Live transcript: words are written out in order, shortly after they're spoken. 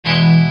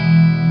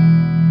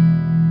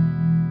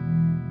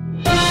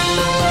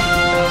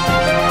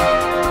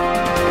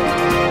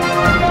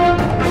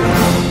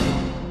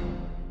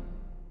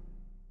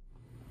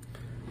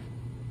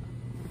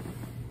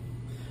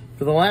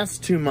For the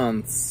last 2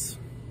 months,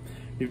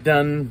 we've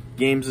done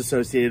games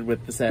associated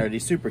with the Saturday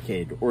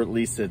Supercade, or at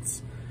least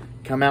it's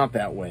come out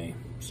that way.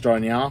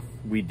 Starting off,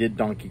 we did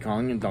Donkey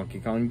Kong and Donkey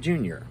Kong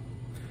Jr.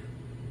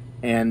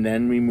 And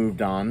then we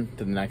moved on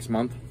to the next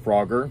month,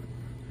 Frogger,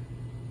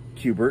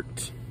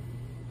 Q-Bert,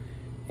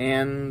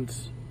 and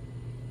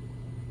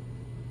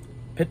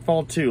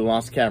Pitfall 2,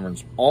 Lost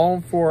Caverns, all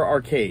for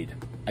arcade.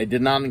 I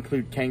did not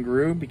include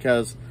Kangaroo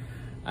because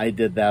I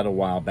did that a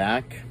while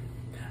back.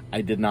 I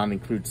did not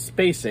include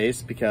Space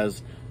Ace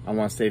because I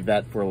want to save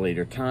that for a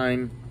later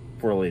time,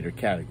 for a later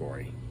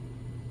category.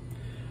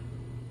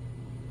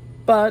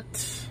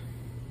 But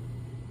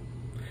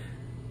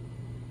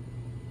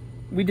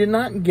we did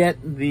not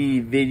get the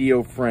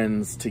video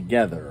friends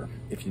together,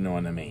 if you know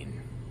what I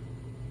mean.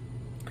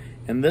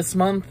 And this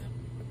month,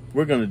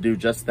 we're going to do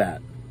just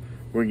that.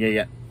 We're going to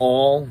get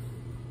all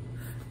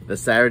the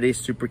Saturday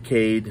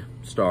Supercade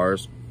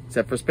stars,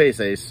 except for Space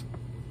Ace,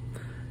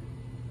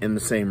 in the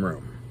same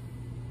room.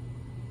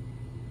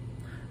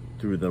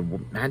 Through the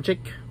magic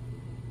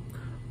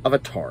of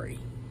Atari.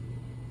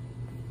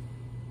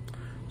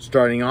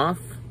 Starting off,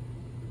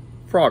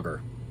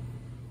 Frogger.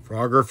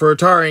 Frogger for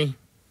Atari.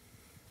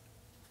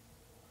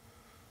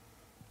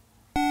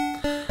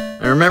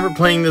 I remember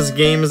playing this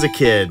game as a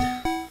kid.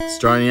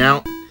 Starting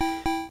out,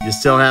 you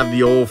still have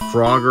the old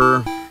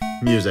Frogger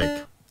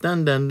music.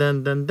 Dun dun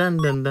dun dun dun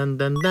dun dun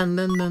dun dun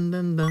dun dun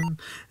dun dun,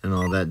 and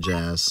all that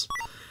jazz.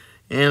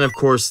 And of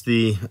course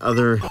the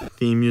other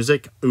theme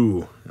music.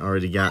 Ooh,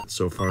 already got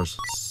so far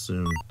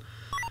soon.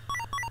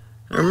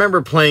 I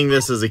remember playing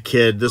this as a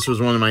kid. This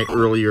was one of my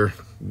earlier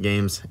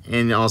games.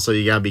 And also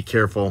you gotta be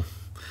careful.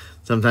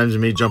 Sometimes you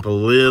may jump a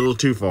little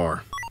too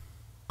far.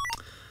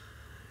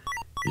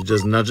 You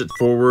just nudge it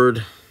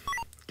forward.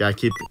 Gotta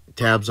keep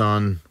tabs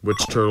on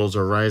which turtles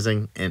are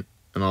rising. And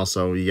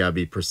also you gotta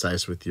be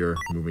precise with your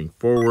moving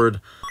forward.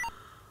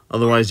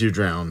 Otherwise you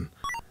drown.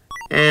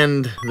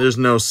 And there's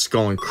no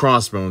skull and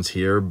crossbones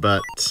here,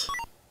 but...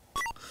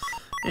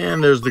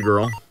 And there's the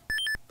girl.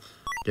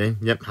 Okay,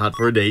 yep, hot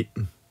for a date.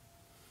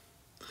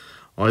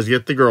 Always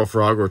get the girl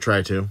frog, or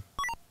try to.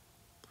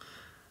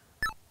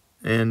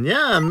 And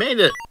yeah, made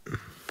it.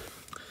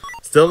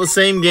 Still the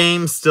same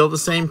game, still the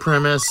same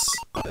premise.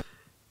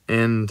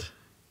 And,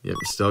 yep,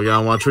 still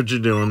gotta watch what you're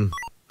doing.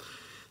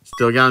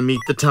 Still gotta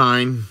meet the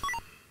time.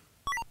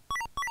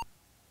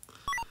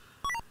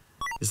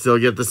 You still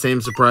get the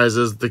same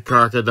surprises. The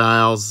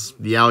crocodiles,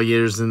 the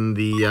alligators, and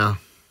the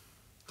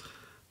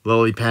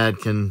lily pad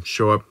can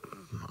show up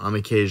on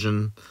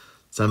occasion.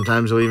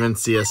 Sometimes you'll even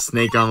see a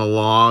snake on a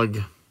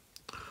log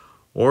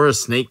or a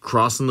snake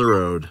crossing the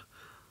road.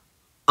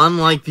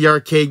 Unlike the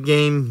arcade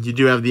game, you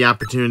do have the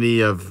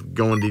opportunity of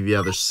going to the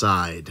other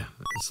side.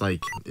 It's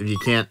like if you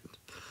can't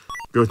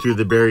go through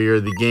the barrier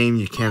of the game,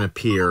 you can't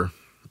appear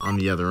on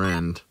the other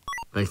end,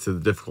 thanks to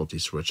the difficulty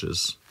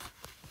switches.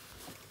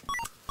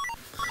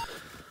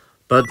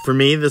 But for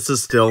me, this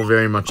is still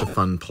very much a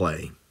fun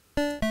play.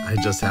 I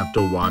just have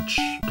to watch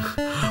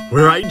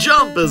where I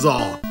jump is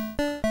all.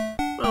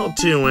 Well,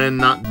 2 in,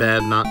 not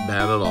bad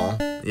at all.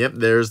 Yep,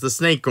 there's the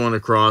snake going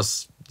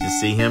across. You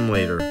see him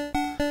later.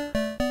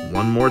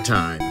 One more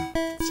time.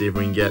 See if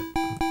we can get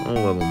a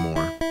little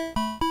more.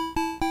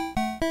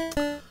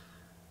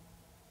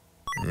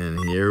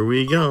 And here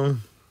we go.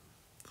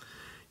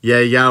 Yeah,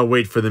 you gotta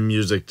wait for the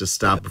music to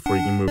stop before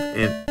you can move.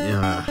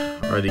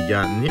 And already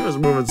gotten. He was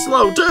moving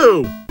slow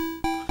too.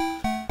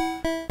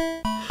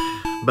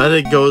 But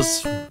it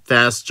goes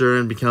faster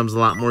and becomes a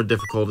lot more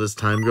difficult as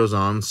time goes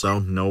on, so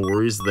no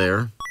worries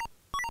there.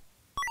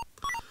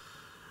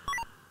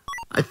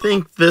 I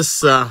think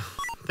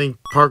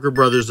Parker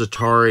Brothers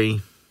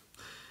Atari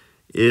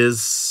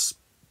is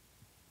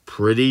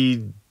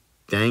pretty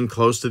dang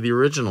close to the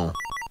original.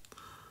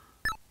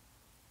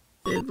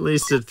 At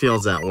least it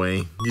feels that way.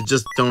 You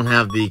just don't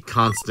have the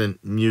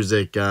constant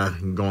music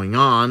going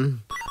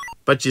on,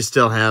 but you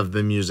still have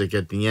the music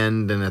at the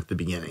end and at the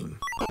beginning.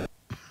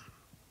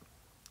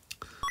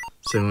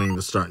 Signaling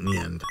the start and the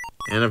end.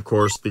 And of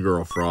course, the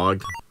girl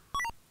frog.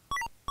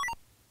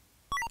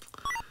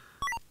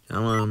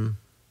 Come on.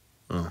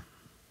 Oh.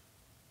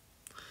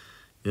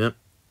 Yep.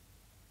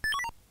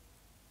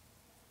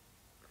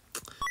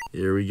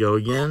 Here we go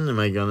again. Am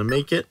I going to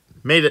make it?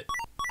 Made it.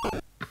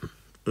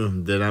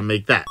 Did I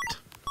make that?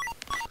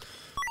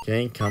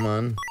 Okay, come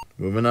on.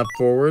 Moving up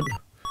forward.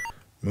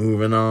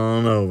 Moving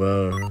on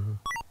over.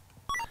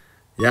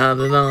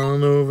 Yada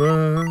on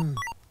over.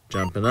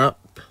 Jumping up.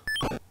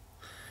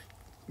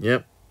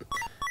 Yep.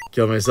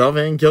 Killed myself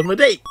and killed my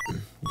date.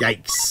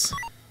 Yikes.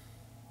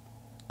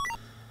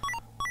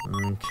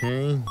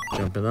 Okay.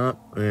 Jumping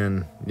up.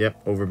 And,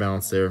 yep,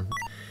 overbalance there.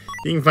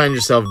 You can find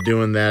yourself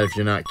doing that if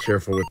you're not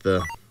careful with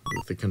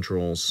the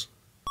controls.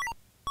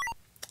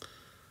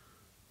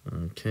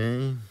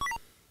 Okay.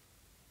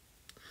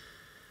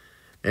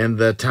 And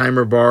the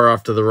timer bar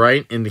off to the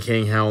right,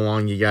 indicating how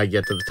long you gotta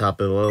get to the top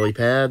of the lily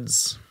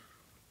pads.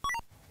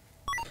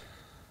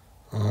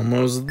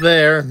 Almost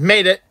there.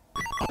 Made it.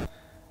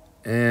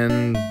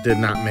 And did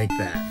not make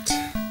that.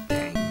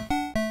 Dang.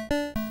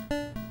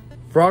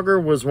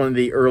 Frogger was one of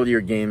the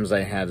earlier games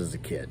I had as a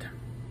kid.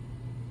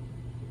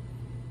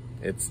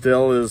 It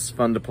still is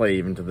fun to play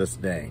even to this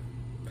day.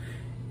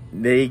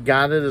 They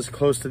got it as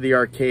close to the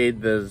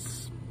arcade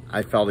as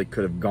I felt it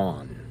could have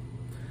gone.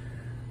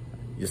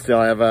 You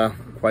still have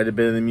quite a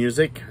bit of the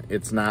music.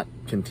 It's not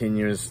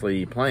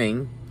continuously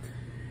playing.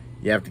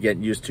 You have to get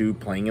used to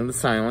playing in the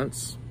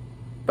silence.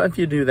 But if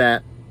you do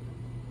that,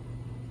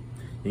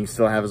 you can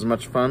still have as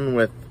much fun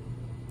with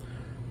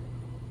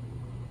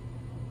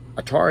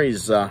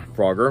Atari's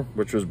Frogger,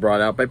 which was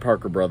brought out by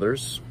Parker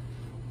Brothers,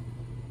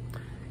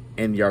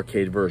 and the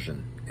arcade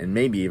version, and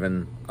maybe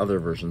even other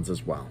versions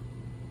as well.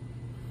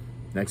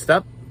 Next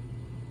up,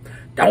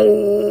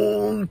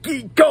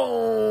 Donkey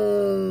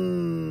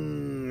Kong!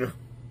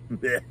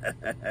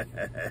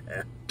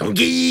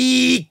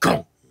 Donkey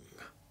Kong!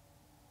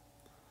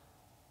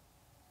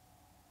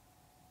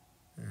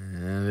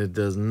 And it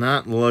does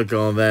not look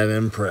all that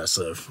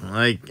impressive.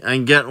 I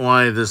get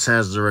why this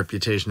has the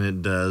reputation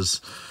it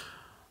does.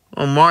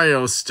 Well,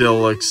 Mario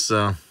still looks,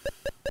 well,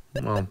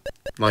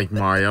 like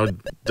Mario.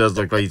 It does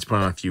look like he's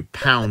putting on a few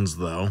pounds,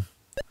 though.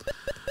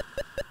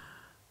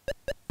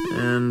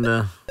 And,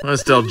 well, it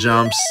still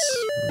jumps,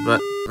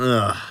 but,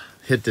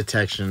 hit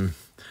detection.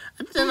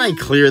 Didn't I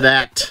clear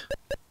that?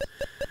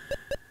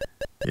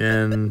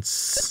 And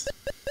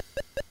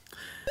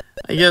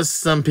I guess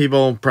some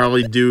people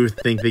probably do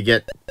think they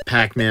get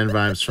Pac-Man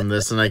vibes from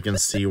this, and I can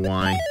see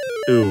why.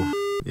 Ooh,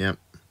 yep.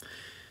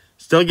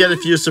 Still get a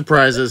few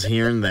surprises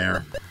here and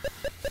there.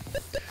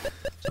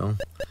 So,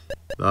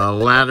 the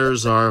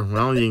ladders are,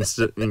 well, you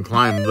can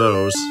climb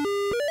those.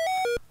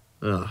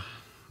 Ugh,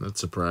 that's a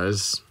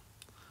surprise.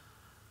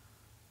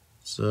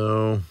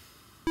 So,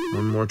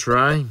 one more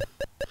try.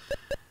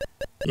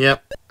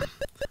 Yep.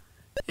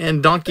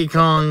 And Donkey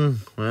Kong,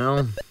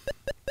 well,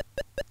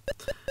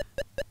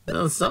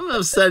 some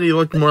have said he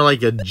looked more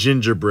like a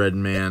gingerbread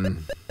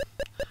man.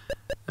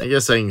 I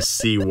guess I can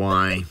see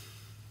why.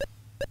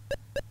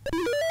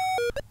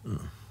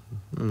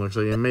 It looks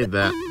like I made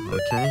that,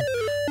 okay,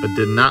 but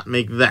did not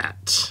make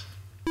that.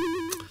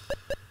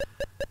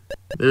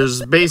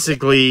 There's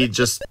basically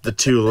just the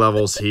two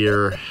levels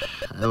here,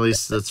 at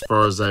least as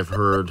far as I've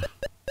heard.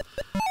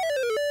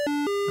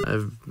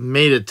 I've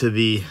made it to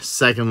the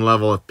second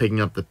level of picking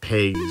up the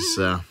pigs,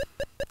 I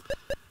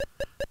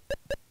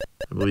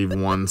believe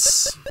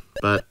once,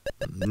 but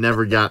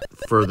never got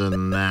further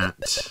than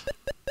that.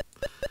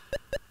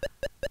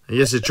 I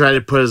guess you try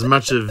to put as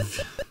much of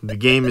the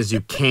game as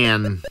you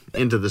can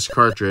into this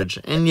cartridge,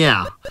 and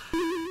yeah,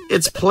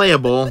 it's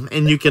playable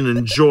and you can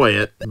enjoy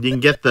it. You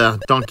can get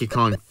the Donkey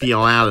Kong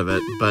feel out of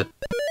it, but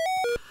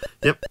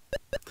yep.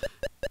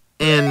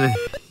 And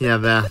yeah,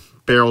 the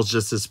barrels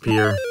just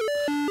disappear,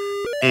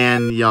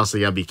 and you also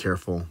gotta be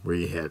careful where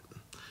you hit.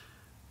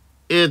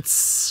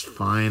 It's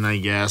fine, I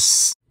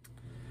guess.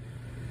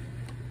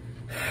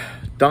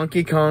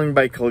 Donkey Kong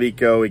by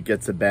Coleco, it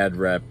gets a bad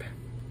rep,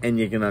 and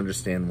you can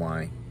understand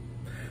why.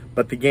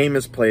 But the game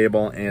is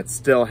playable, and it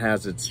still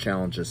has its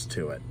challenges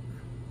to it.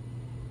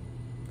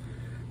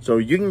 So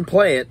you can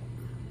play it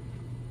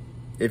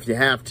if you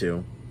have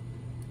to,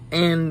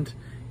 and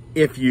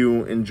if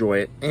you enjoy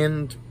it,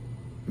 and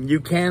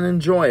you can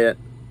enjoy it,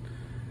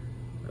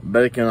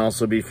 but it can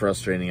also be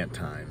frustrating at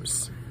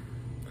times.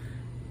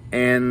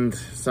 And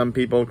some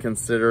people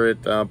consider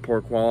it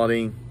poor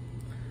quality.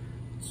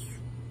 It's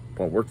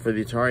what worked for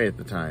the Atari at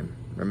the time.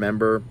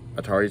 Remember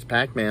Atari's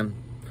Pac-Man.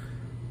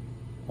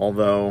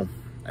 Although,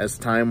 as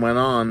time went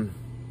on,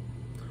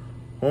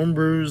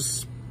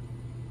 homebrews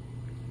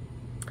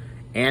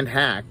and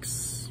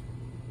hacks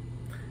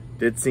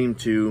did seem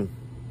to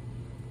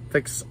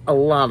fix a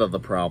lot of the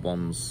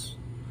problems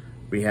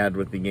we had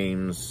with the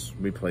games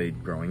we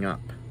played growing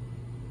up.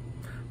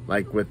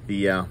 Like with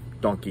the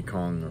Donkey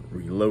Kong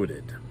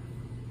Reloaded.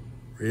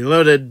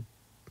 Reloaded.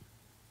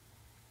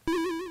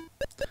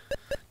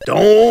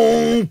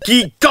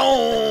 Donkey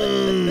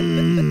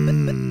Kong!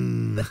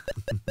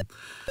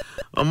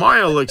 Well,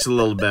 Mario looks a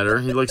little better.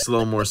 He looks a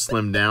little more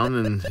slimmed down,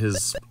 and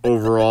his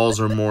overalls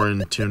are more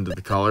in tune to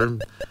the color.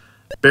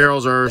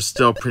 Barrels are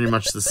still pretty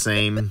much the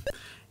same.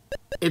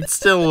 It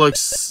still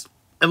looks...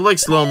 It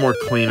looks a little more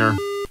cleaner.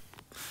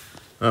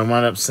 I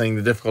wound up saying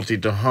the difficulty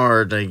to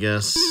hard, I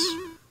guess.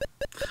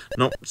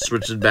 Nope,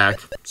 switched it back.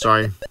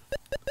 Sorry.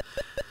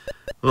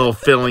 A little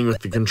fiddling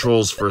with the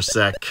controls for a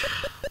sec.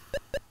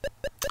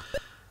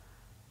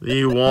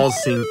 The walls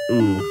seem...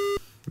 Ooh.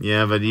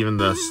 Yeah, but even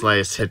the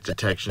slightest hit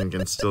detection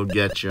can still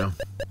get you.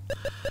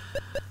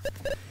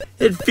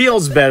 It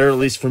feels better, at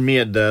least for me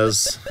it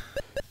does.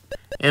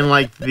 And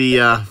like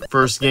the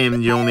first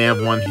game, you only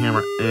have one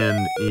hammer,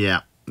 and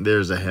yeah,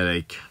 there's a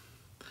headache.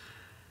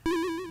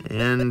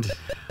 And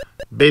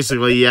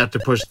basically, you have to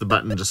push the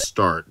button to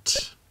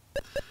start.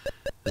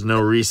 There's no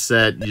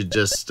reset, you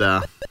just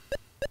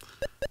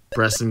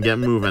press and get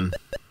moving.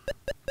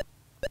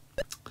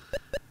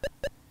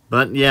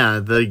 But yeah,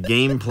 the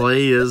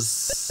gameplay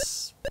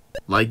is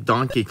like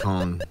Donkey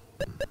Kong.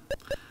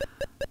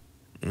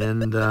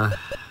 And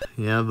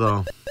yeah,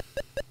 though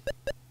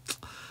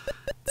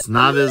it's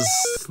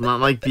not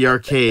like the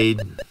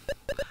arcade.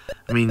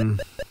 I mean,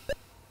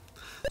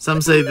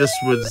 some say this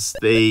was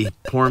a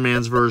poor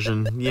man's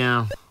version.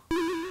 Yeah.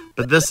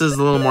 But this is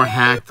a little more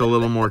hacked, a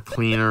little more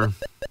cleaner.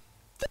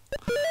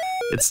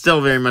 It's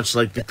still very much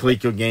like the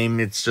Coleco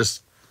game. It's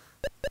just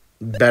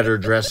better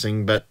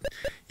dressing. But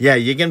yeah,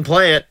 you can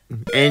play it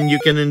and you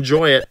can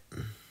enjoy it.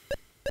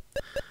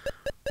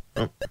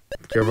 Oh,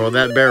 careful with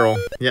that barrel.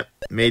 Yep,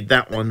 made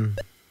that one.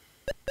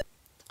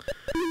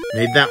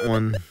 Made that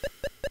one.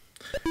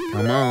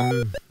 Come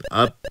on.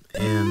 Up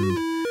and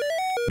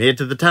made it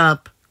to the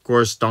top. Of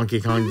course,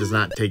 Donkey Kong does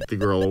not take the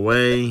girl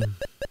away.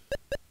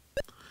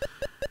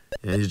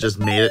 And he just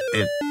made it.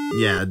 And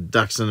yeah,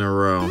 ducks in a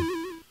row.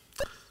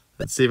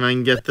 Let's see if I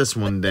can get this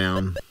one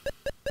down.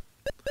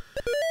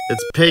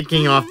 It's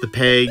picking off the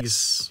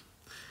pegs.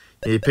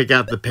 You pick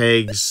out the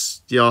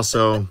pegs. You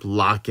also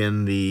lock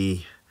in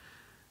the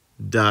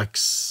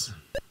ducks.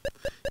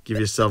 Give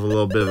yourself a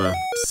little bit of a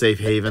safe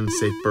haven,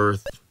 safe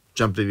berth.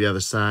 Jump to the other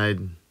side.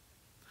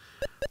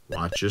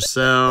 Watch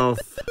yourself.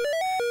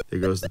 There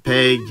goes the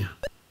peg.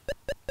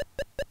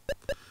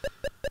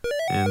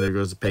 And there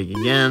goes the peg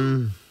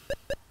again.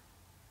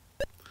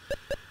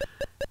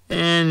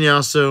 And you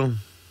also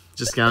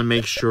just gotta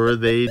make sure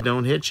they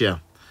don't hit you.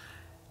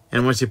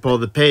 And once you pull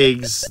the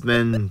pegs,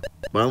 then,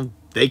 well,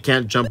 they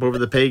can't jump over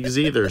the pegs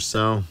either,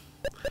 so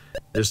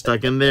they're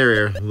stuck in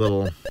their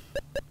little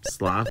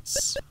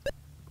slots.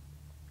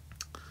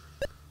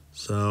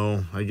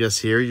 So I guess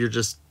here you're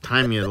just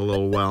timing it a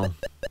little well.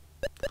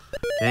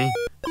 Okay,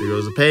 there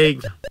goes a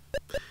peg.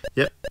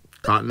 Yep,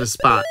 caught in a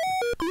spot.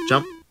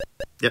 Jump.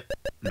 Yep,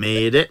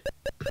 made it.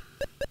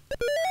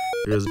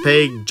 There goes a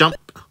peg. Jump.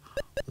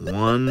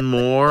 One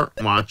more.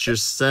 Watch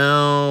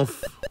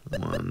yourself.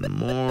 One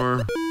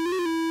more.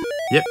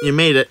 Yep, you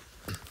made it.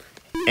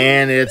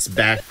 And it's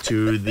back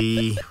to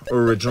the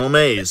original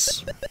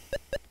maze.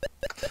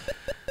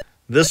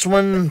 This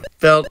one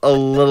felt a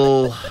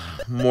little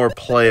more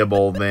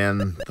playable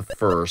than the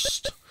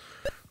first.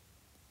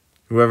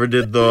 Whoever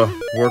did the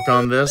work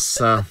on this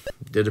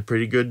did a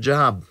pretty good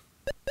job.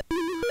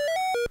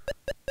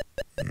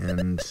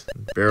 And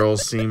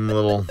barrels seem a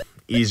little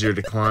easier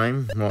to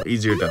climb. Well,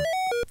 easier to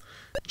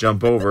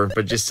jump over,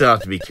 but you still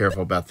have to be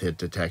careful about the hit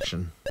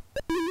detection.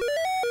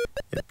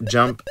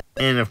 Jump,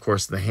 and of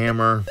course the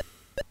hammer.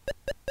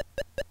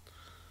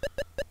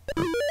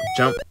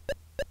 Jump.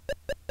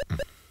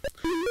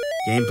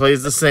 Gameplay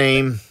is the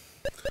same.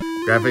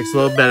 Graphics a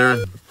little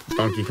better.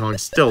 Donkey Kong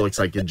still looks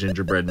like a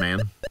gingerbread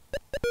man.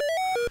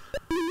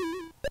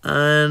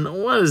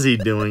 And what is he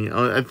doing?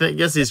 Oh, I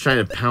guess he's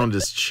trying to pound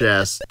his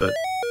chest, but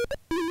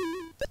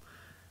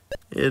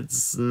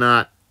it's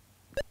not.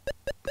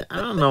 I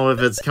don't know if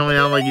it's coming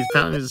out like he's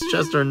pounding his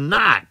chest or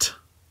not.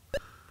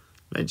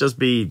 Might just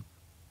be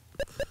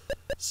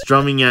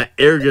strumming an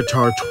air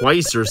guitar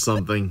twice or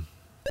something.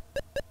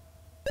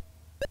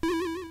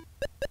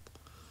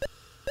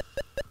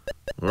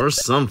 Or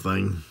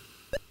something.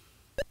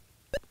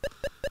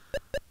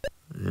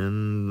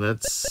 And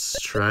let's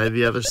try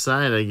the other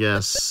side, I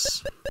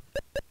guess.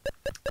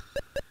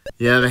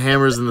 Yeah, the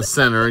hammer's in the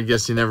center. I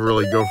guess you never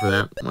really go for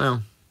that.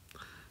 Well,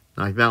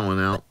 knock that one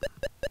out.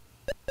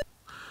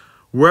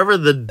 Wherever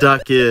the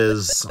duck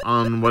is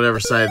on whatever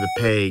side of the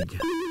peg,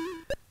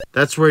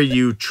 that's where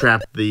you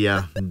trap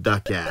the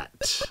duck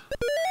at.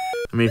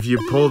 I mean, if you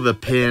pull the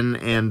pin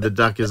and the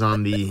duck is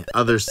on the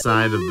other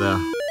side of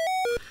the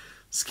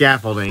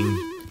scaffolding,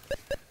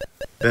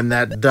 then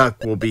that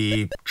duck will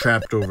be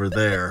trapped over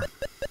there.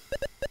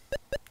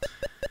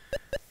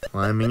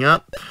 Climbing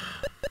up.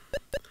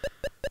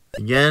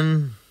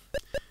 Again,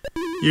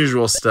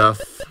 usual stuff.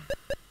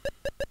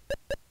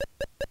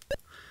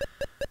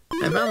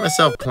 I found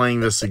myself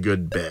playing this a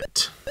good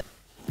bit.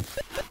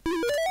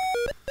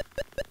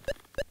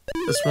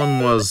 This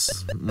one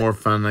was more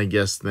fun, I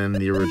guess, than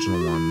the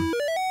original one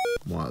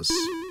was.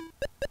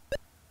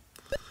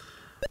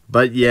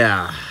 But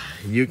yeah,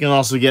 you can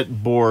also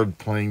get bored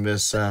playing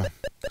this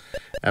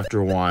after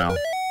a while.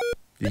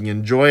 You can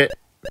enjoy it,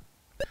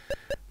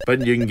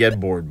 but you can get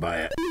bored by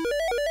it.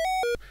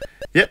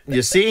 Yep,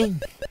 you see?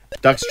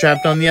 Duck's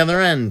trapped on the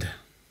other end.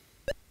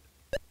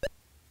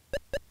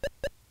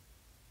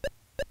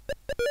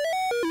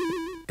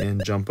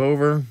 And jump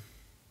over.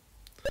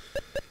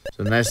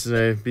 So nice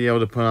to be able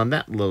to put on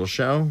that little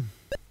show.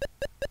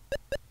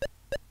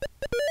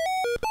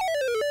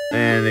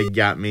 And it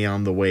got me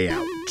on the way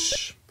out.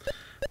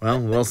 Well, a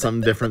little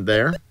something different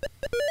there.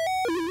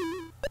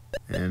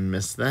 And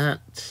missed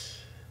that.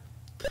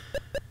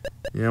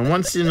 You know,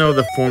 once you know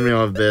the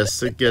formula of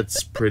this, it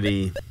gets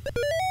pretty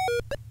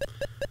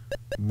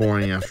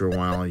boring after a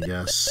while, I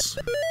guess.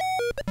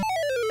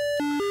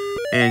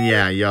 And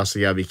yeah, you also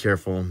gotta be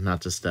careful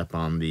not to step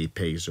on the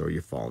pegs or you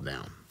fall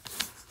down.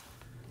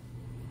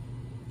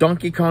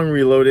 Donkey Kong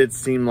Reloaded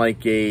seemed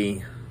like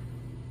a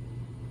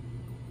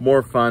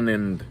more fun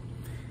and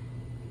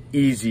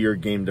easier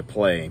game to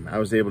play. I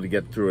was able to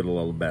get through it a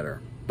little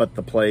better, but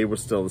the play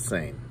was still the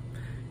same.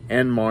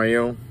 And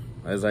Mario,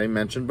 as I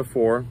mentioned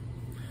before,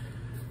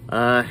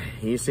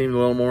 he seemed a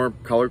little more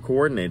color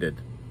coordinated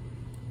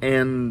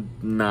and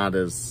not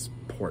as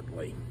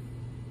portly.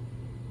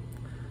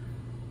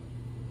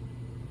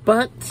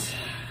 But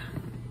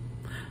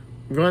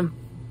I'm going to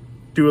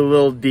do a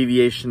little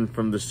deviation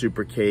from the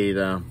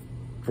Supercade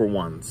for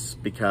once,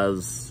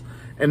 because,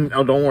 and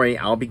oh, don't worry,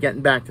 I'll be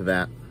getting back to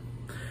that,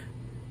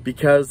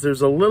 because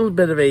there's a little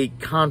bit of a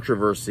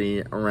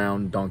controversy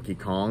around Donkey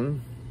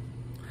Kong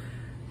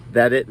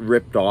that it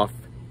ripped off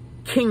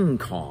King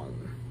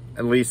Kong.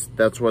 At least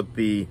that's what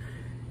the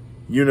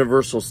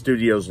Universal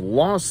Studios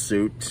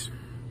lawsuit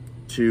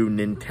to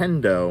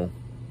Nintendo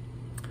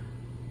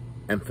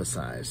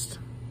emphasized.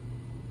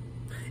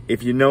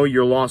 If you know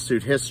your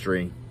lawsuit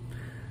history,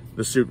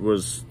 the suit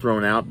was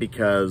thrown out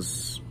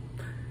because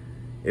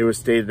it was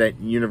stated that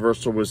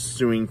Universal was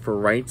suing for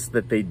rights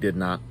that they did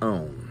not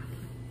own.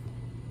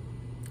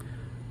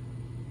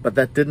 But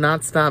that did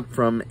not stop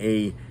from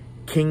a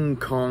King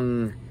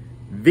Kong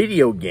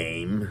video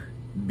game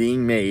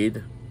being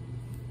made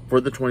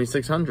for the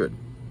 2600.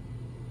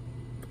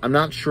 I'm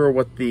not sure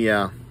what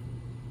the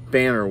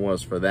banner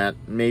was for that.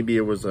 Maybe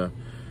it was a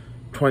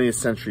 20th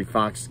Century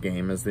Fox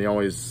game, as they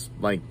always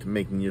liked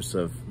making use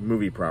of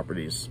movie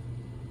properties.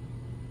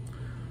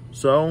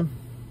 So,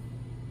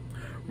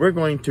 we're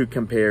going to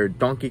compare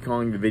Donkey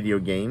Kong the video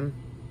game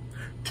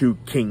to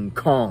King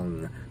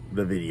Kong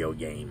the video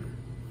game.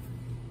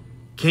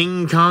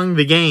 King Kong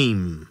the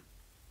game.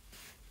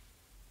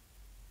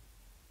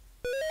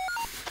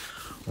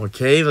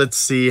 Okay, let's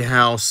see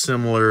how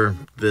similar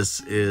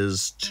this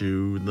is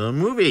to the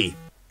movie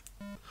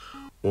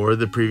or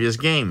the previous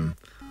game.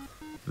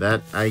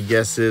 That, I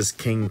guess, is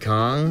King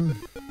Kong.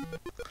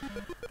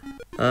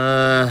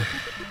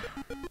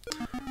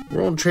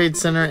 World Trade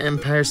Center,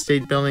 Empire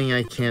State Building,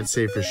 I can't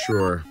say for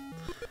sure.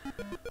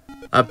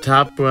 Up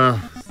top,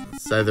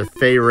 it's either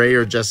Fay Wray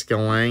or Jessica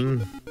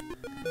Lange.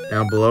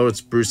 Down below,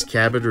 it's Bruce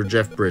Cabot or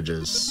Jeff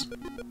Bridges.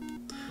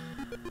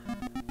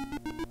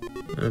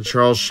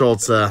 Charles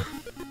Schultz,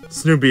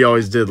 Snoopy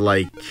always did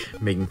like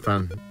making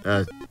fun,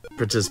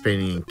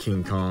 participating in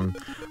King Kong.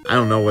 I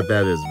don't know what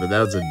that is, but that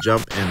was a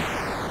jump. And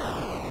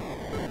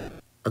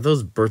are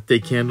those birthday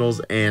candles?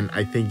 And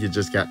I think you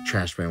just got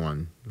trashed by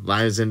one.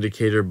 Lives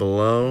indicator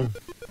below.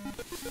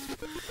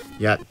 You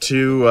got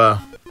two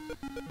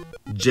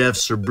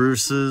Jeffs or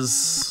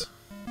Bruces.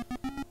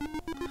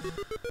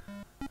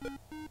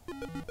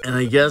 And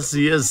I guess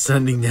he is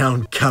sending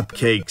down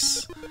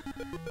cupcakes.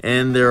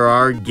 And there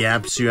are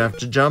gaps you have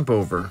to jump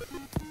over.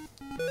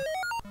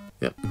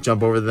 Yep,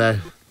 jump over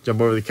the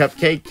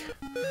cupcake.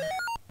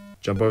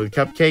 Jump over the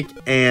cupcake,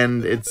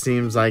 and it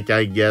seems like,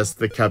 I guess,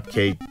 the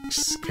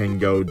cupcakes can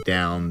go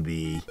down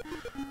the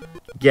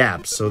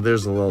gaps. So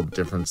there's a little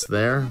difference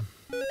there.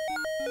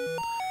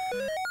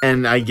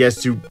 And I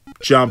guess you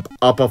jump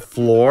up a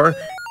floor,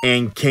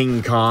 and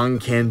King Kong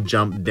can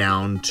jump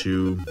down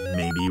to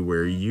maybe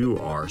where you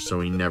are, so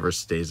he never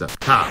stays up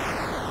top.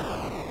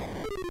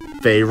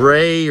 Fay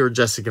Wray or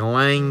Jessica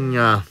Lange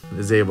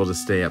is able to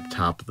stay up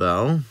top,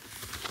 though.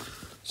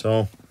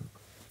 So,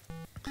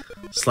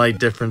 slight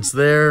difference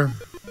there.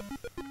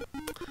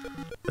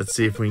 Let's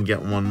see if we can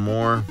get one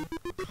more.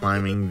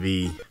 Climbing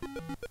the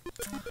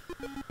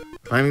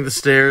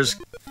stairs,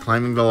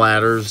 climbing the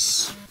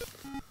ladders.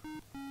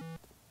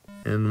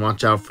 And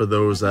watch out for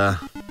those, well,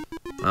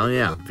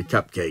 yeah, the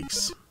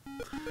cupcakes.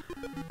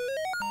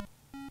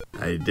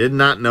 I did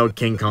not know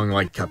King Kong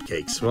liked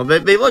cupcakes. Well,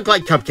 they look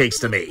like cupcakes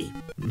to me.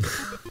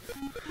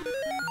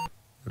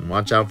 And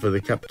watch out for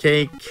the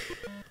cupcake.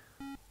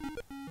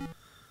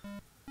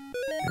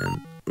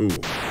 And, ooh,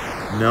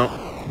 no,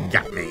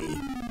 got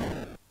me.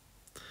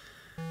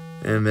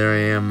 And there I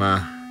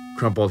am,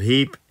 crumpled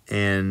heap,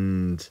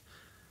 and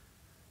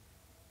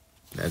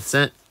that's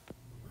it.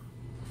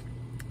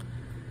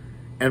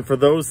 And for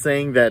those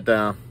saying that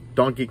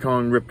Donkey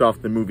Kong ripped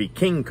off the movie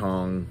King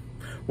Kong,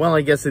 well,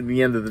 I guess at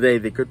the end of the day,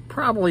 they could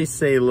probably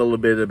say a little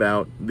bit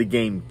about the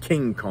game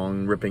King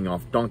Kong ripping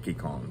off Donkey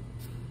Kong.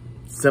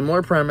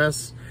 Similar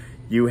premise.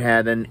 You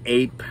had an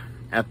ape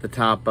at the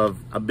top of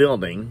a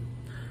building.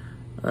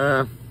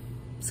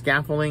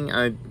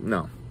 Scaffolding?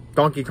 No.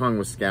 Donkey Kong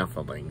was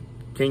scaffolding.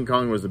 King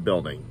Kong was a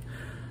building.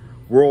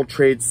 World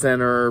Trade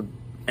Center,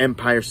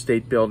 Empire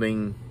State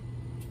Building.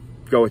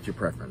 Go with your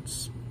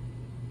preference.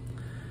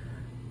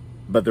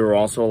 But there were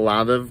also a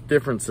lot of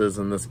differences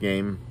in this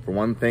game. For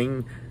one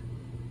thing,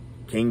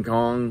 King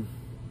Kong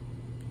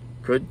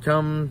could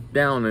come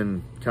down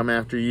and come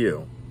after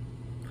you.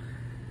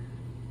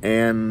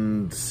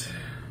 And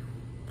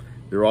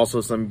there were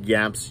also some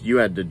gaps you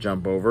had to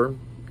jump over.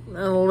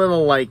 A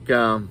little like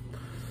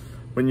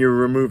when you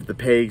remove the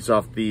pegs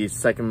off the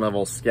second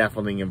level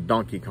scaffolding of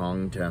Donkey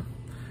Kong to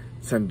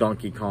send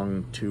Donkey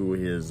Kong to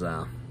his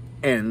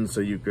end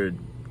so you could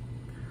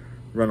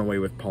run away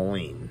with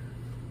Pauline.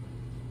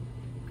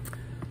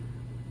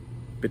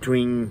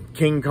 Between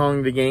King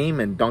Kong the game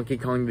and Donkey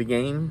Kong the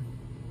game,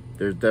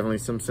 there's definitely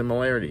some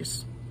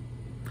similarities.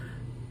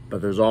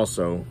 But there's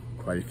also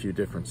quite a few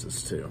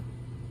differences too.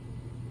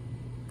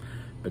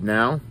 But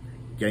now,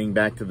 getting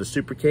back to the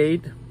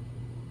Supercade,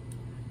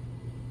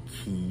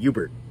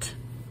 Q-Bert.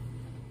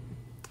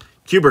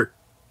 Q-Bert.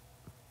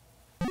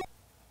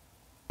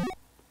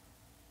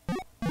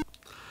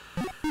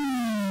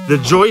 The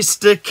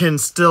joystick can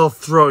still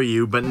throw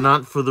you, but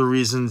not for the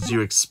reasons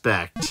you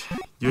expect.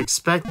 You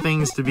expect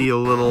things to be a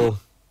little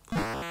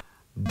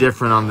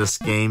different on this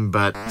game,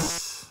 but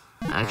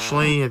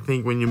actually, I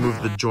think when you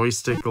move the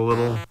joystick a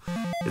little,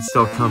 it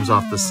still comes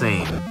off the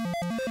same.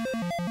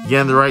 You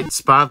get in the right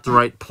spot, the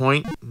right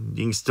point,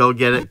 you can still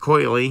get it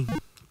coily.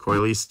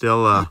 Coily's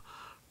still a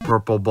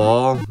purple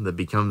ball that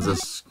becomes a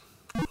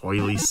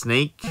coily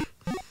snake.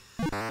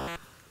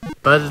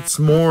 But it's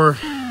more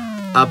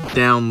up,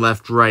 down,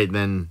 left, right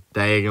than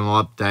diagonal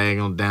up,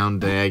 diagonal down,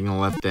 diagonal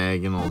left,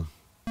 diagonal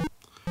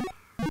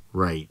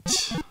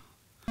right.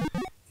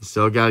 You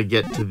still got to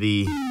get to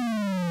the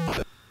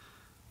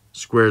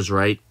squares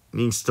right. You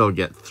can still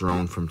get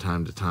thrown from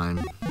time to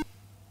time.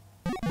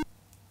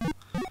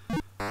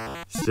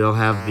 Still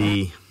have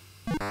the...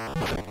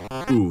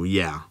 Ooh,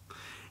 yeah.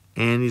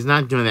 And he's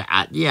not doing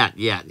the yet.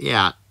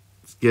 It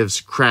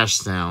gives crash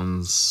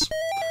sounds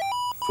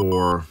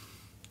for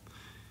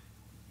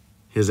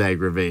his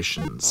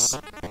aggravations.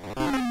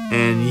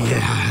 And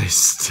yeah, I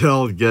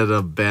still get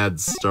a bad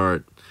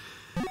start.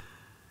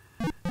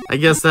 I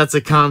guess that's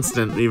a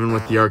constant even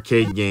with the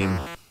arcade game.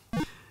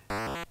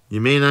 You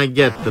may not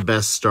get the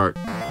best start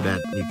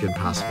that you can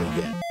possibly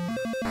get.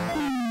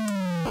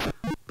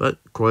 But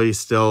Coily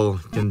still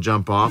can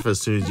jump off as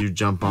soon as you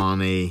jump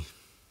on a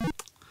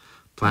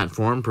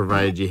platform,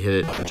 provided you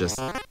hit it just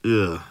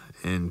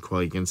and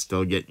Coily can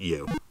still get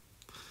you.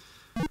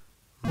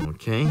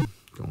 Okay,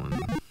 going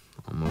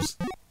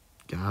almost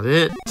got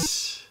it.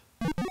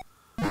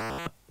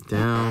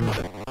 Down.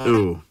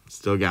 Ooh,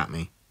 still got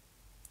me.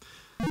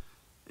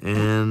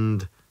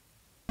 And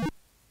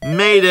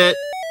made it.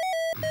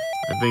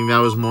 I think that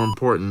was more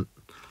important.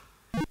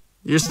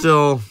 You're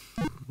still,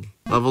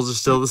 levels are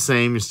still the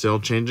same. You're still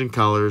changing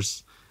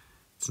colors.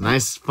 It's a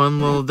nice, fun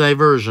little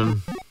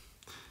diversion.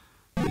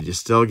 But you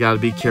still got to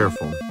be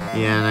careful.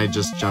 Yeah, and I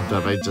just jumped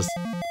up.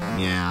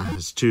 Yeah,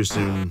 it's too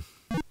soon.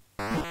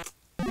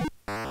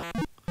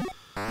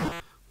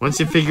 Once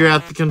you figure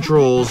out the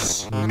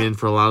controls, you're in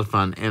for a lot of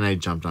fun. And I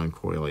jumped on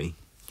Coily.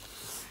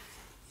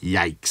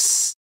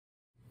 Yikes.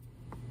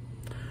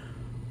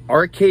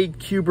 Arcade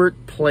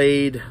Q-Bert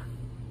played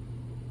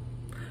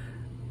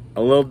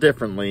a little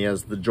differently,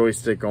 as the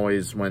joystick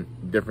always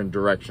went different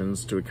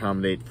directions to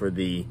accommodate for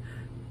the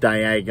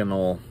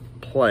diagonal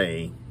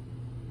play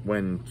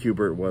when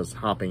Q-Bert was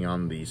hopping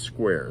on the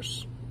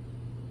squares.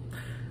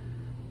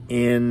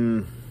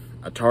 In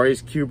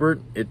Atari's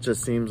Q-Bert, it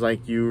just seems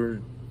like you're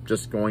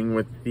just going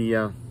with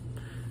the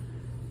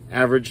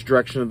average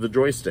direction of the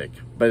joystick,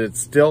 but it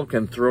still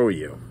can throw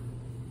you.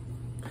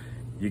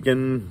 You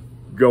can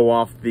go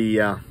off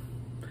the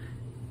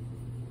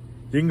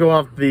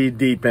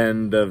deep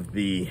end of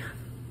the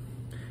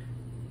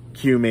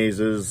Q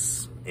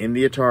mazes in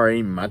the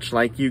Atari, much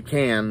like you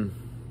can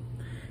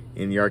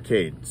in the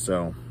arcade.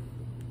 So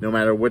no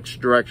matter which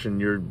direction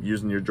you're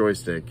using your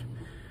joystick,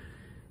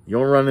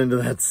 you'll run into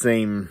that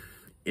same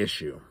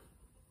issue.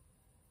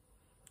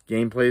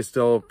 Gameplay is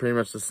still pretty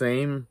much the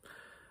same,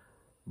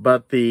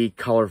 but the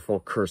colorful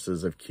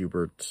curses of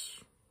Q-Bert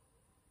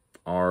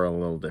are a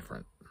little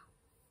different.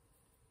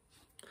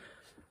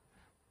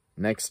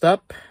 Next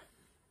up,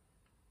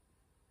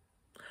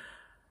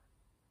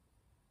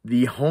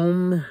 the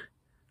home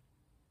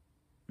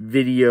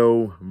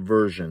video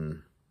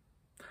version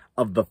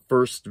of the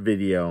first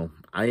video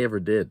I ever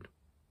did.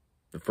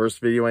 The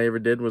first video I ever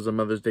did was a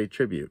Mother's Day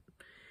tribute.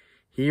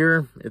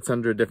 Here, it's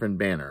under a different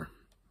banner.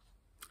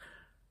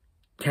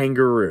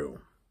 Kangaroo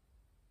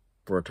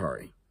for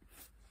Atari.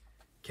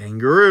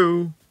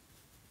 Kangaroo.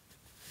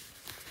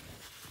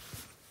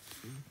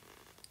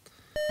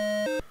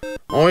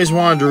 Always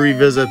wanted to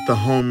revisit the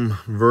home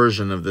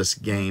version of this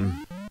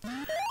game.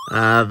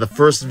 The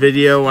first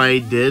video I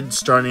did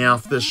starting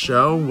off this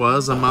show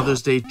was a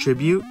Mother's Day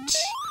tribute,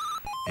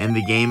 and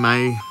the game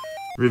I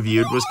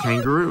reviewed was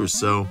Kangaroo,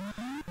 so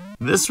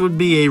this would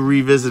be a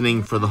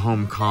revisiting for the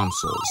home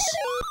consoles.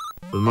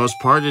 For the most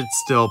part, it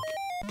still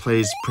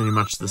plays pretty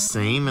much the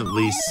same, at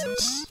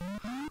least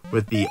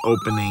with the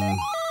opening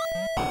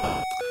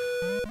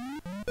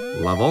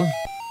level.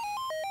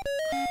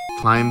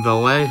 Climb the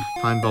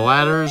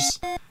ladders,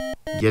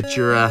 get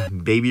your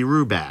Baby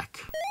Roo back.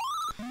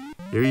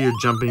 Here you're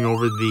jumping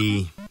over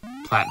the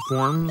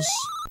platforms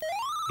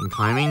and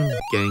climbing,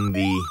 getting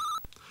the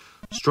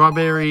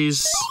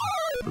strawberries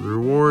for the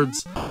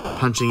rewards,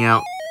 punching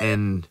out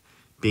and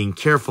being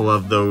careful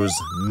of those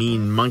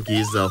mean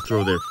monkeys. They'll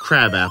throw their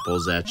crab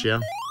apples at you.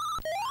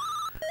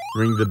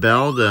 Ring the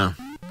bell to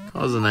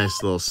cause a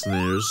nice little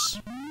snooze.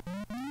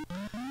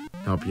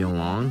 Help you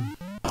along.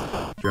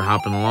 You're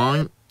hopping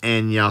along,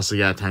 and you also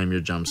gotta time your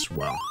jumps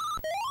well.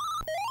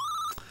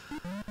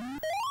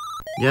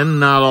 Again,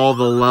 not all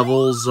the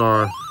levels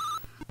are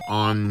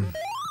on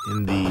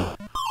in the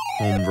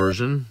home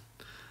version.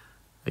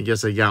 I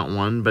guess I got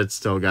one, but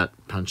still got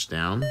punched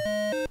down.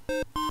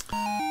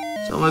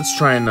 So let's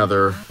try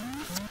another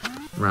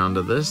round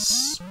of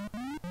this.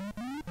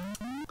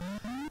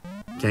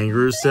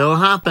 Kangaroo still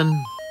hopping.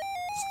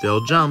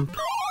 Still jump.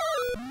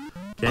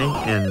 Okay,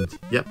 and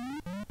yep.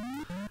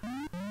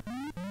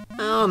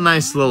 Oh,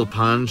 nice little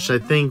punch. I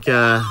think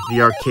the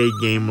arcade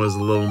game was a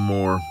little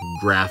more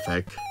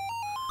graphic.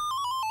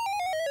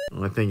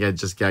 I think I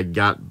just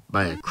got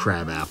by a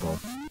crab apple.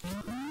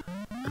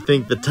 I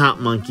think the top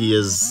monkey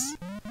is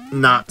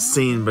not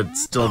seen, but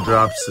still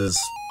drops his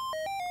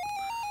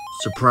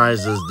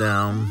surprises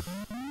down.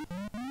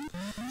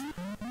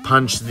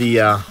 Punch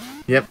the,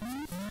 yep.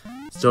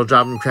 Still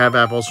dropping crab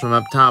apples from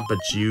up top, but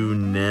you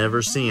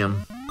never see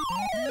him.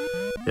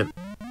 Yep.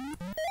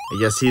 I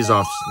guess he's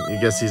off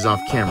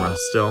camera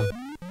still.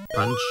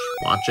 Punch.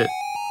 Watch it.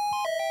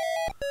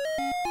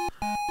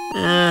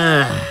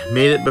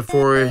 Made it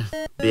before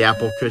the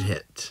apple could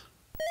hit.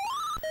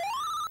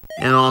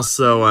 And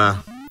also,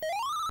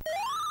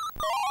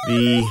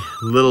 the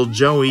little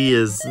Joey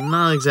is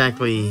not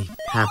exactly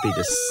happy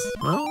to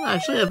well,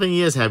 actually, I think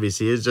he is happy to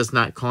see. He's just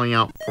not calling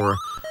out for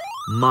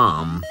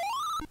Mom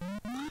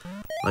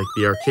like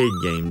the arcade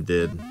game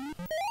did.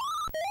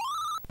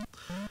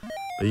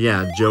 But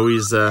yeah,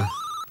 Joey's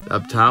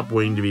up top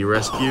waiting to be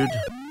rescued.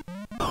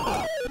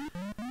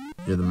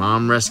 You're the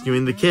mom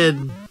rescuing the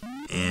kid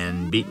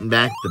and beating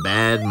back the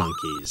bad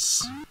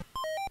monkeys.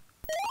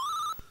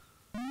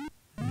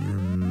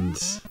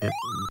 And yep.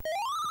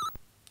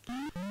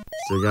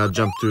 Still gotta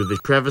jump through the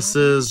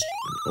crevices,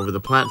 over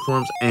the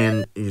platforms,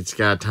 and it's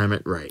gotta time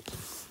it right.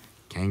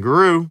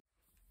 Kangaroo.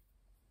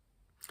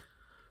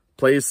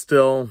 Plays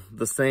still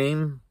the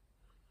same.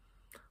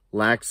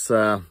 Lacks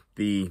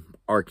the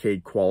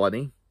arcade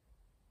quality.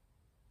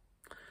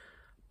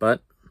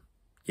 But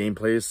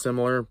gameplay is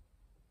similar.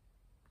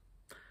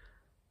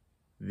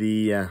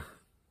 The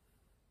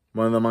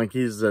one of the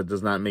monkeys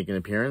does not make an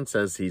appearance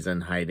as he's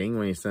in hiding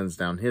when he sends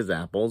down his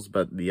apples,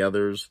 but the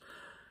others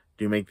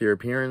do make their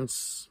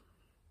appearance.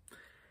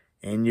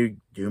 And you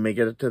do make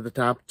it to the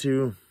top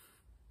to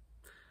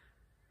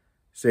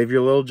save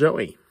your little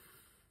Joey.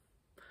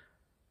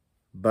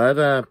 But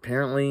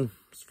apparently,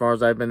 as far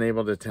as I've been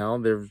able to tell,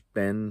 there's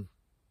been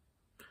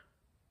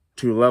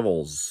 2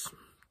 levels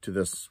to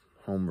this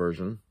home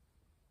version.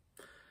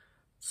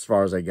 As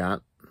far as I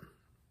got,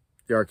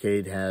 the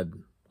arcade had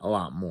a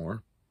lot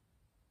more.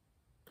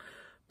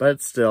 But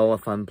it's still a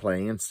fun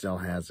play and still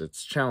has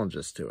its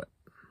challenges to it.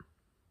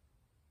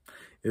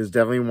 It is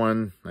definitely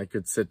one I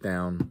could sit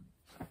down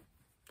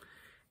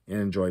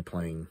and enjoy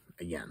playing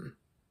again.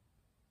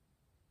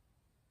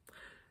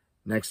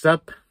 Next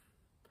up,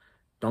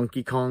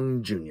 Donkey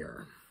Kong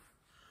Jr.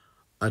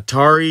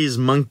 Atari's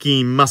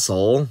Monkey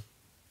Muscle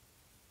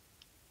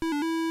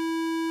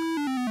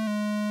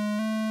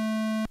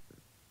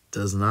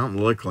does not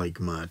look like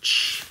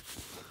much.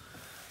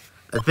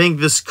 I think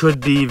this could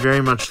be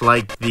very much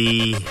like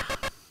the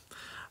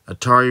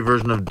Atari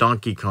version of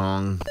Donkey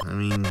Kong. I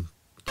mean,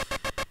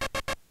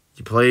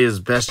 you play as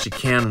best you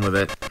can with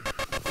it.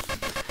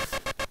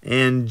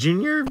 And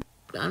Junior,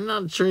 I'm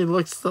not sure he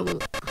looks so...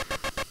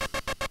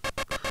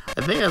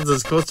 I think that's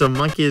as close to a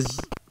monkey as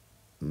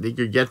you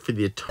could get for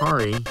the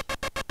Atari.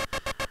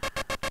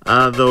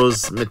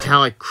 Those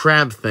metallic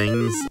crab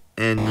things.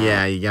 And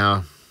yeah, you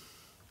gotta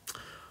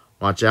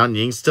watch out. And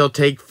you can still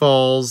take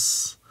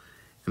falls.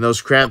 And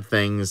those crab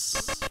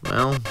things,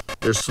 well,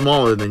 they're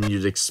smaller than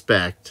you'd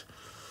expect.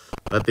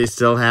 But they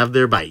still have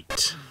their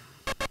bite.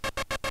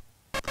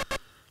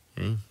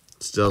 Okay.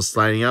 Still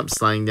sliding up,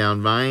 sliding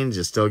down vines.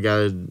 You still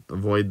gotta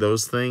avoid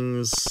those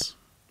things.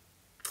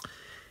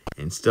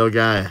 And still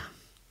gotta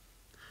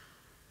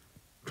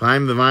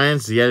climb the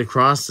vines to get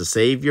across to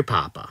save your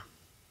papa,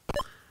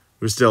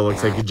 who still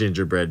looks like a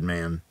gingerbread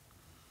man.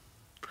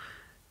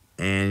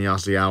 And you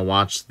also gotta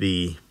watch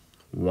the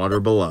water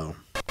below.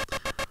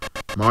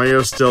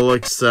 Mario still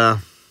looks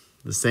the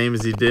same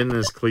as he did in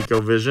his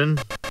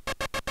ColecoVision,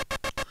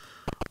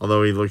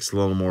 although he looks a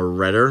little more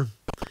redder.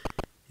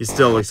 He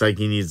still looks like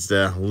he needs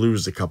to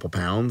lose a couple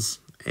pounds.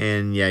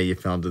 And yeah, you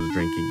fell into the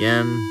drink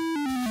again.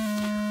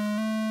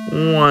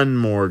 One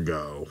more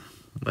go.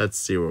 Let's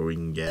see what we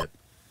can get.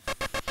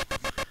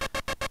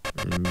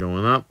 And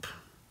going up.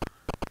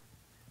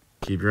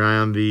 Keep your eye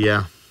on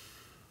the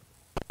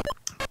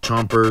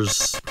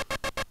chompers.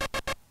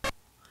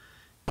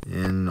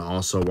 And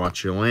also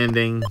watch your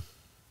landing.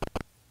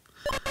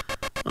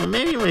 Well,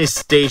 maybe when he's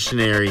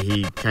stationary,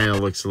 he kind of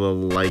looks a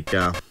little like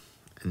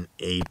an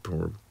ape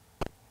or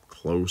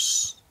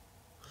close.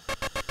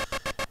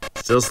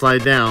 Still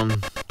slide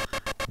down.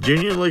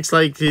 Junior looks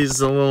like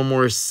he's a little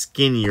more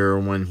skinnier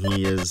when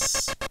he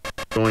is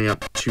going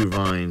up 2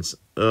 vines.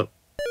 Oh,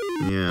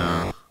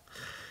 yeah.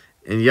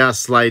 And you gotta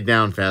slide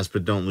down fast,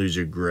 but don't lose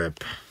your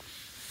grip.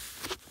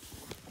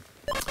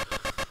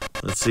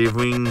 Let's see if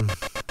we can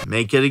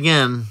make it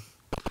again.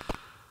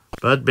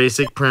 But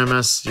basic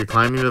premise, you're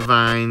climbing the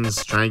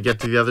vines, trying to get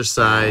to the other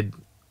side,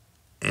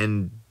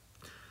 and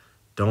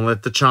don't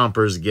let the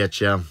chompers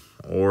get you,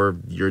 or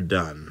you're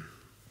done.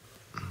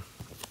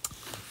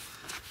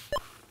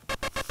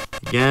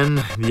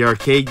 Again, the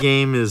arcade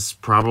game is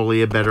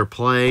probably a better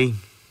play.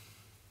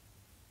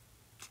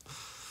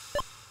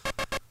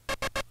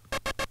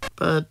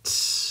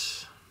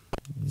 But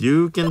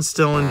you can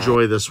still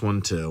enjoy this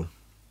one too.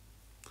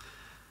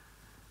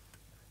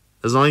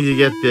 As long as you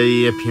get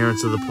the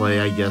appearance of the play,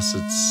 I guess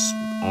it's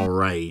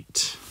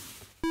alright.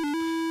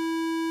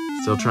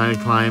 Still trying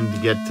to climb to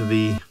get to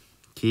the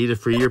key to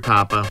free your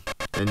papa.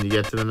 Then you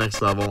get to the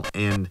next level.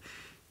 And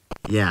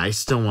yeah, I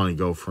still want to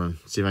go for him.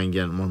 See if I can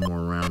get one more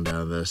round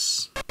out of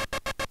this.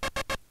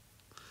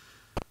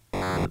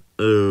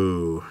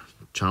 Ooh,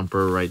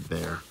 chomper right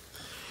there.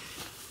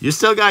 You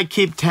still got to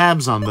keep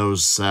tabs on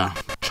those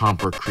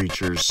chomper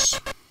creatures.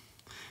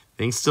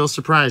 Things still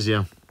surprise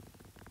you.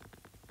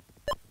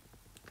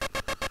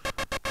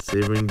 See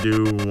if we can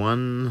do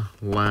one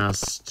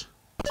last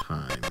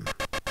time.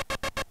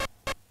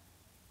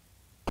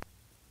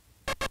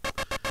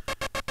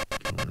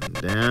 Going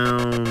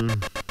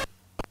down.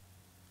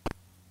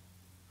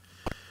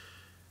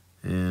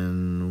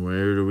 And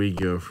where do we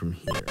go from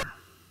here?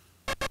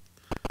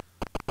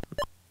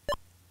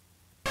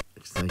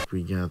 Looks like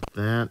we got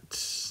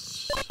that.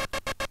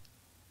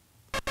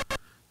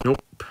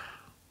 Nope.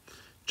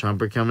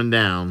 Chomper coming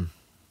down.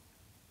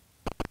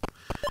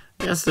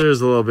 Guess there's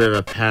a little bit of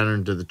a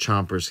pattern to the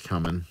chompers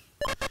coming.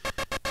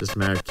 Just a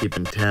matter of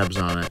keeping tabs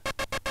on it.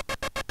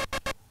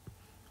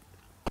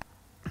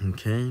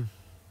 Okay.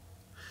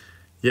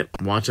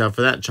 Yep, watch out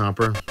for that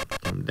chomper.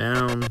 Come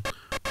down.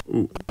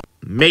 Ooh,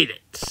 made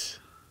it.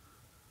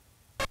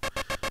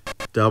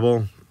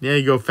 Double. Yeah,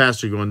 you go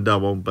faster going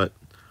double, but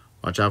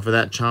watch out for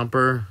that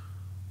chomper.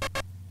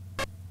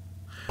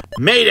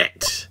 Made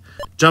it!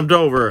 Jumped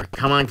over.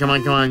 Come on, come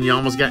on, come on. You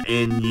almost got,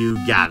 and you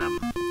got him.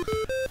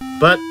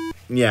 But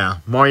yeah,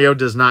 Mario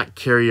does not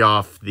carry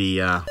off the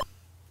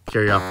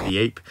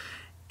ape.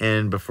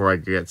 And before I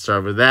get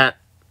started with that,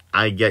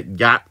 I get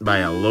got by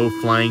a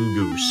low-flying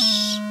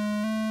goose.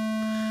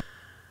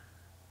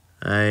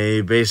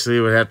 I basically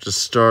would have to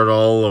start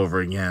all over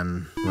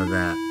again with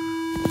that.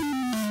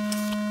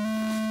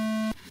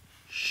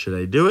 Should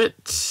I do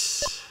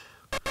it?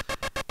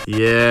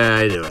 Yeah,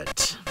 I do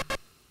it.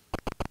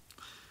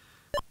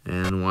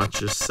 And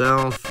watch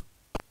yourself.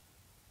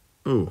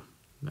 Ooh,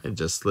 I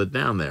just slid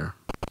down there.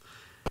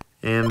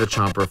 And the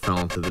chomper fell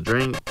into the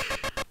drink.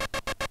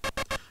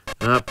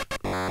 Up.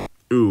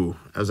 Ooh,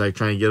 I was like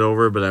trying to get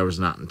over, but I was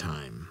not in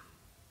time.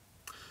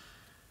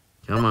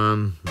 Come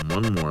on,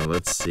 one more.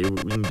 Let's see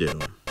what we can do.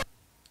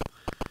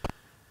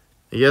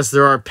 I guess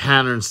there are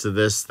patterns to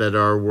this that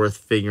are worth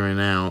figuring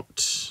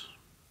out.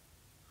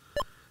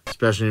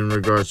 Especially in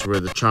regards to where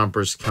the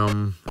chompers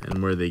come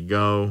and where they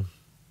go.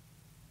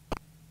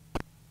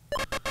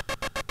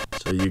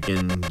 So you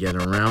can get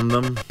around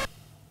them.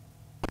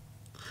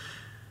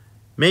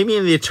 Maybe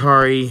in the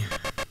Atari,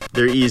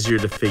 they're easier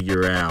to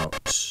figure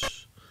out.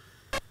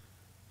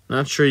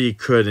 Not sure you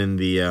could in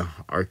the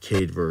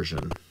arcade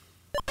version.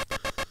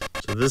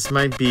 So this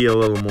might be a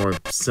little more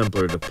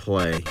simpler to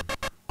play.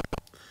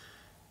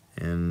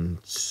 And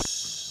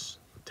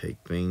take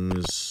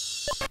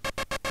things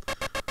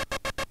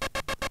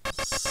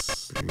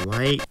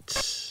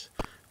slight.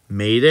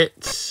 Made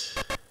it.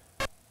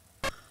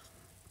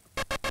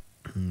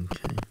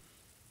 Okay.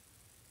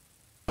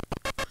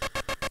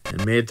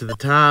 And made it to the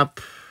top.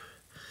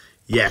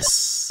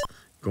 Yes.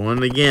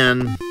 Going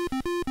again.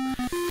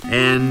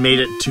 And made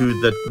it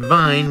to the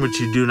vine, which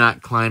you do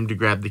not climb to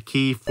grab the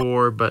key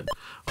for, but,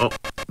 oh,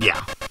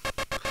 yeah.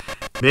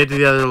 Made it to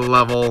the other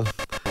level.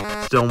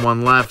 Still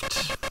one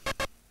left.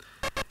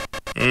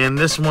 And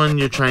this one,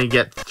 you're trying to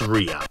get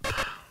 3 up.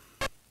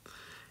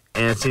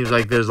 And it seems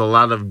like there's a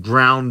lot of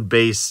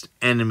ground-based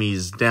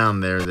enemies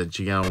down there that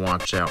you gotta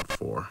watch out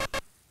for.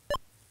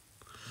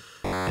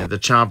 And the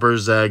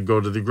chompers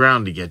go to the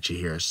ground to get you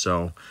here,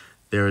 so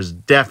there's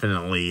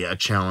definitely a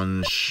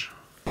challenge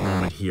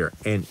moment here.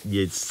 And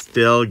you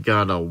still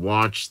gotta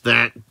watch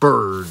that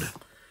bird.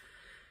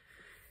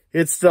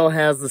 It still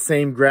has the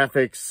same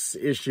graphics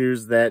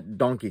issues that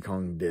Donkey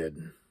Kong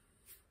did.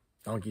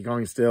 Donkey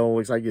Kong still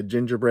looks like a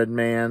gingerbread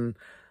man.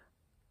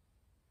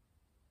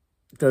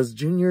 Does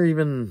Junior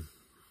even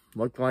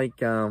look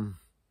like a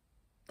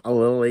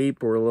little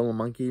ape or a little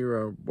monkey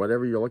or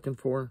whatever you're looking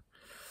for?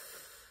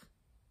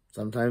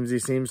 Sometimes he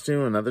seems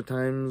to, and other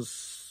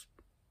times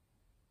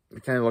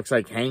it kind of looks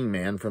like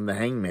Hangman from the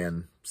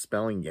Hangman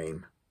spelling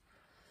game.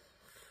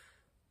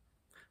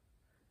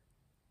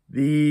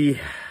 The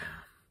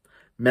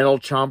metal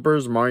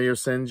chompers Mario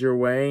sends your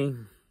way.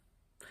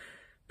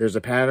 There's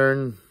a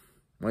pattern.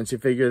 Once you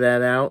figure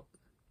that out,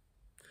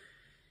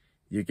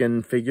 you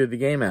can figure the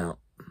game out.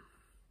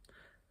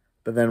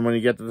 But then when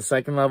you get to the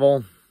second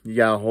level, you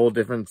got a whole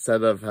different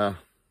set of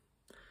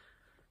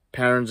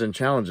patterns and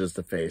challenges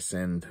to face.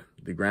 And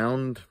the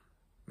ground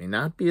may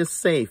not be as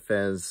safe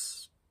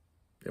as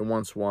it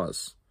once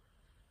was.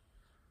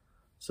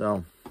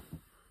 So,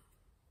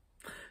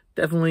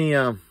 definitely,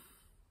 you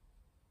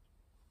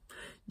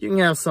can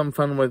have some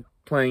fun with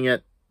playing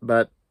it,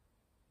 but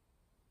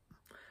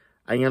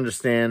I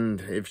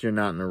understand if you're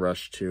not in a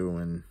rush to,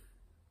 and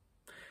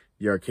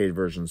the arcade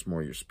version's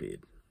more your speed.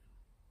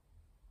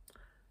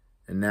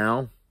 And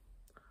now,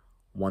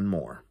 one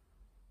more.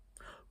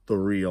 The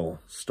real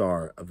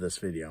star of this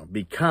video.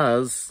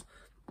 Because,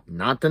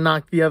 not to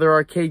knock the other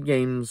arcade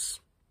games,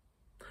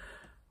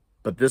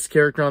 but this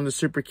character on the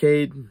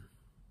Supercade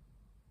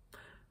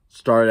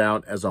started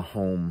out as a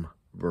home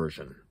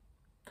version.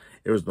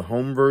 It was the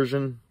home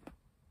version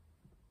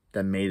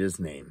that made his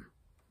name.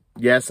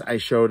 Yes, I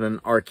showed an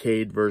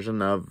arcade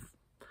version of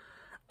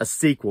a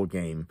sequel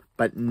game,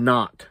 but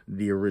not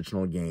the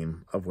original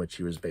game of which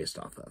he was based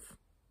off of.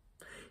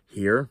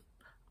 Here,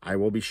 I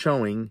will be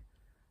showing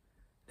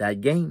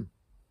that game.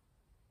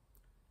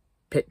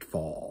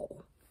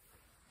 Pitfall.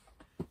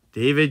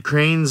 David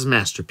Crane's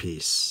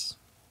masterpiece.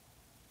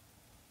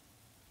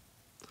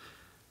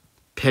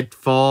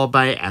 Pitfall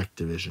by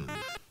Activision.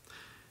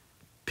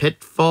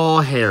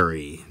 Pitfall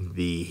Harry,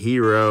 the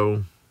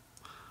hero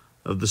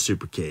of the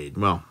Supercade.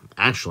 Well,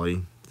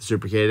 actually, the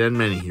Supercade had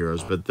many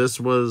heroes, but this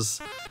was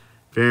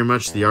very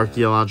much the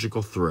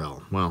archaeological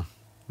thrill. Well,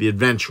 the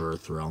adventurer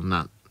thrill,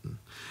 not...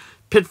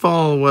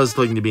 Pitfall was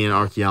looking to be an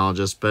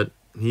archaeologist, but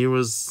he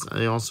was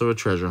also a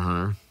treasure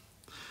hunter.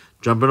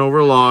 Jumping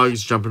over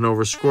logs, jumping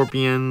over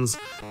scorpions,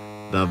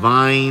 the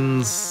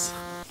vines.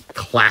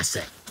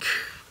 Classic.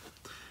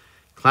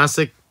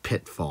 Classic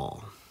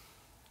Pitfall.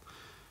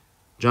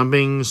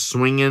 Jumping,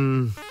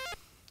 swinging,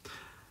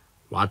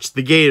 watch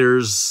the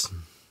gators,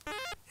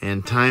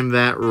 and time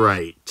that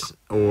right,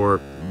 or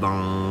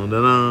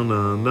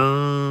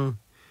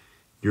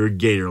your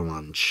gator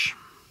lunch.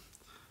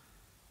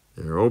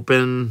 They're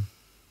open.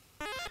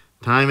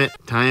 Time it,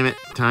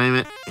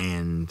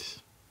 and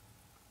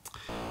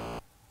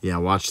yeah,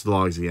 watch the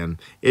logs again.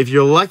 If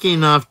you're lucky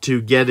enough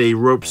to get a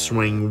rope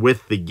swing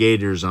with the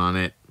gators on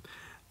it,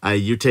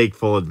 you take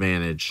full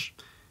advantage.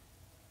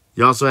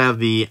 You also have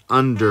the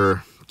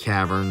under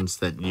caverns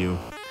that you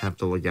have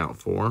to look out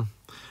for.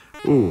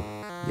 Ooh,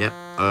 yep,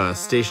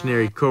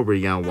 stationary cobra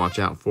you gotta watch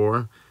out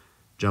for.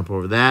 Jump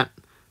over that.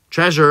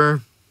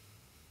 Treasure,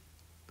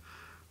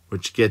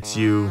 which gets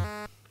you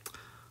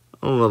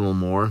a little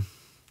more.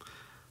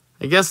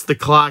 I guess the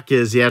clock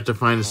is you have to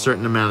find a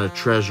certain amount of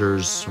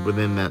treasures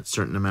within that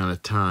certain amount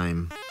of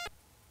time.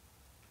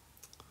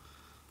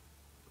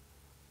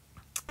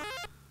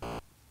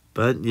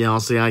 But you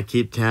also gotta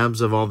keep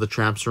tabs of all the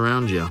traps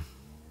around you.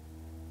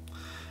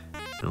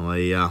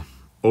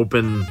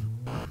 Open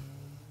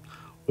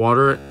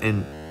water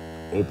and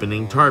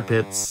opening tar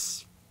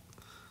pits.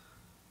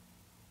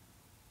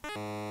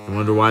 You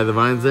wonder why the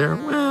vine's there?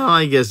 Well,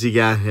 I guess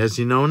as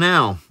you know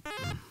now.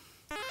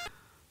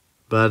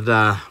 But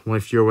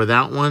if you're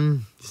without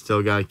one, you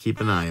still got to keep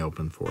an eye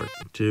open for it.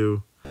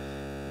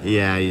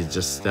 Yeah, you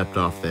just stepped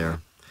off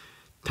there.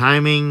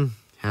 Timing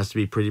has to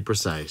be pretty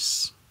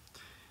precise.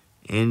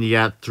 And you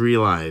got 3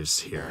 lives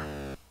here.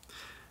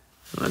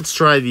 Let's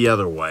try the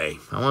other way.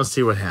 I want to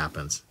see what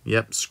happens.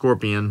 Yep,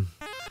 scorpion.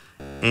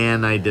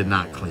 And I did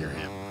not clear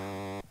him.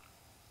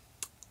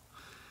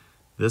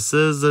 This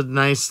is a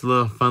nice,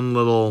 fun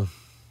little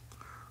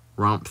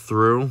romp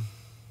through.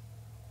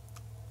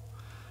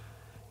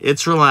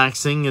 It's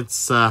relaxing. It's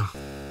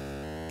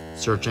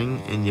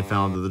searching, and you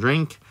fell into the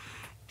drink,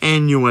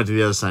 and you went to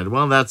the other side.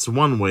 Well, that's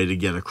one way to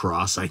get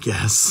across, I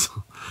guess.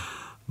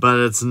 But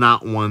it's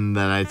not one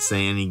that I'd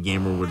say any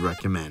gamer would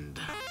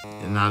recommend.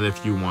 And not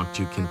if you want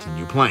to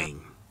continue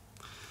playing.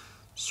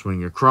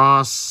 Swing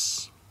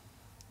across.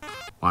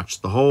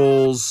 Watch the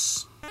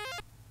holes.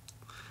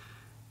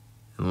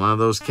 And a lot of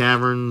those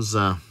caverns,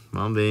 well,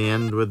 they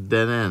end with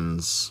dead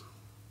ends.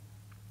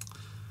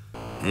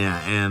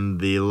 Yeah, and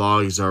the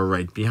logs are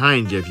right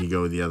behind you if you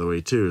go the other way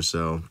too,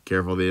 so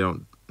careful they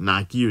don't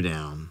knock you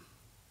down.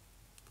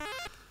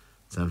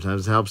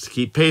 Sometimes it helps to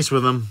keep pace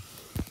with them.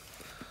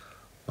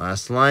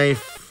 Last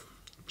life,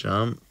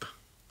 jump,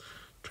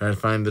 try to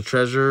find the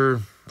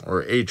treasure,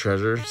 or a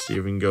treasure, see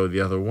if we can go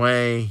the other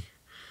way.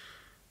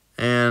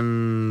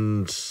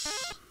 And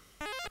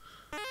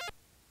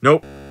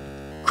nope,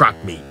 croc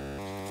meat.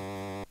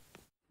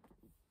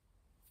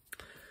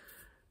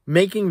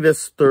 Making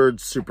this 3rd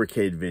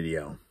Supercade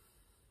video,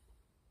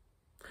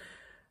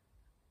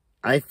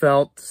 I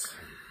felt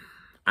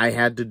I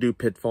had to do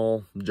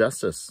Pitfall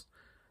justice.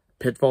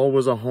 Pitfall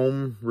was a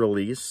home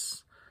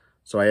release,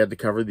 so I had to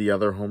cover the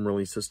other home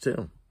releases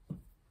too.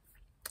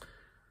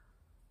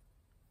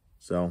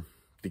 So,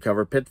 to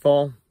cover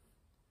Pitfall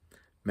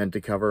meant to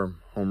cover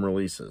home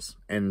releases.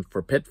 And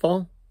for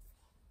Pitfall,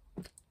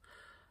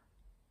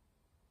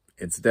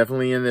 it's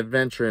definitely an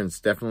adventure and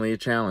it's definitely a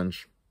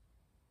challenge.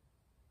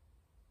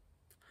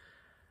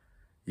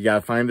 You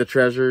gotta find the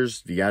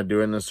treasures. You gotta do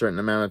it in a certain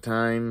amount of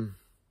time.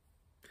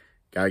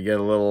 Gotta get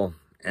a little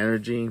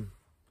energy.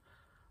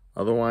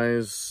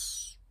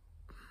 Otherwise,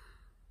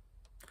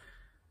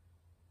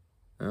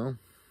 well,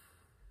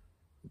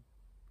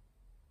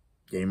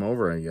 game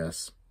over, I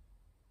guess.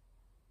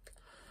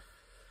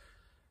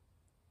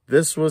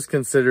 This was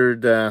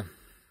considered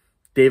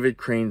David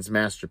Crane's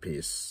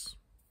masterpiece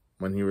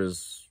when he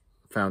was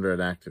founder at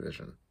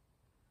Activision.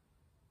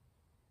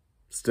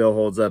 Still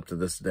holds up to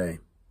this day.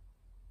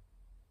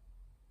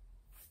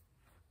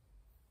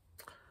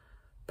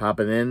 Pop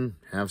it in,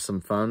 have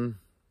some fun,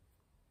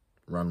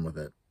 run with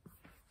it.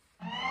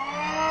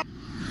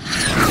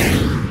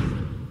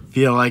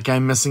 Feel like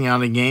I'm missing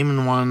out a game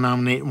and want to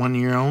nominate one of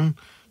your own?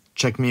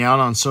 Check me out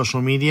on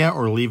social media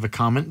or leave a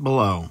comment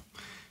below.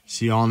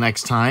 See you all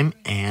next time,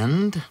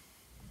 and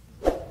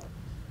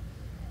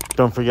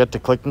don't forget to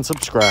click and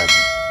subscribe.